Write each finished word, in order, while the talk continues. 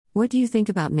What do you think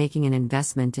about making an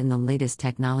investment in the latest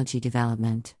technology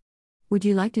development? Would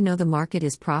you like to know the market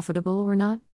is profitable or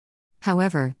not?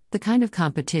 However, the kind of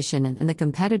competition and the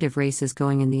competitive races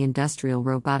going in the industrial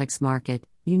robotics market,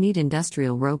 you need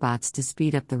industrial robots to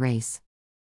speed up the race.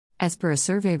 As per a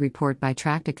survey report by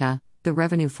Tractica, the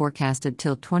revenue forecasted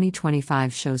till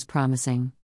 2025 shows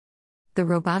promising. The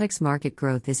robotics market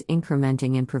growth is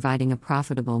incrementing and providing a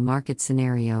profitable market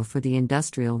scenario for the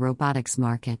industrial robotics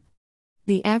market.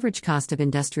 The average cost of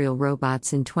industrial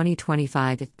robots in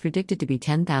 2025 is predicted to be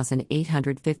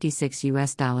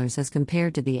 $10,856 as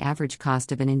compared to the average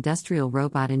cost of an industrial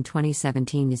robot in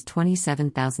 2017 is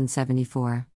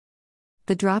 $27,074.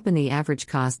 The drop in the average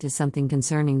cost is something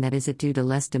concerning. That is it due to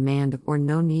less demand or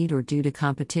no need or due to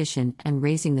competition and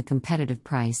raising the competitive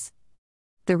price?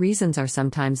 The reasons are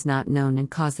sometimes not known and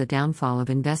cause the downfall of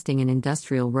investing in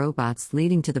industrial robots,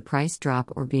 leading to the price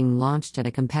drop or being launched at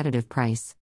a competitive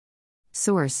price.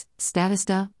 Source: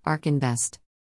 Statista, ARK Invest.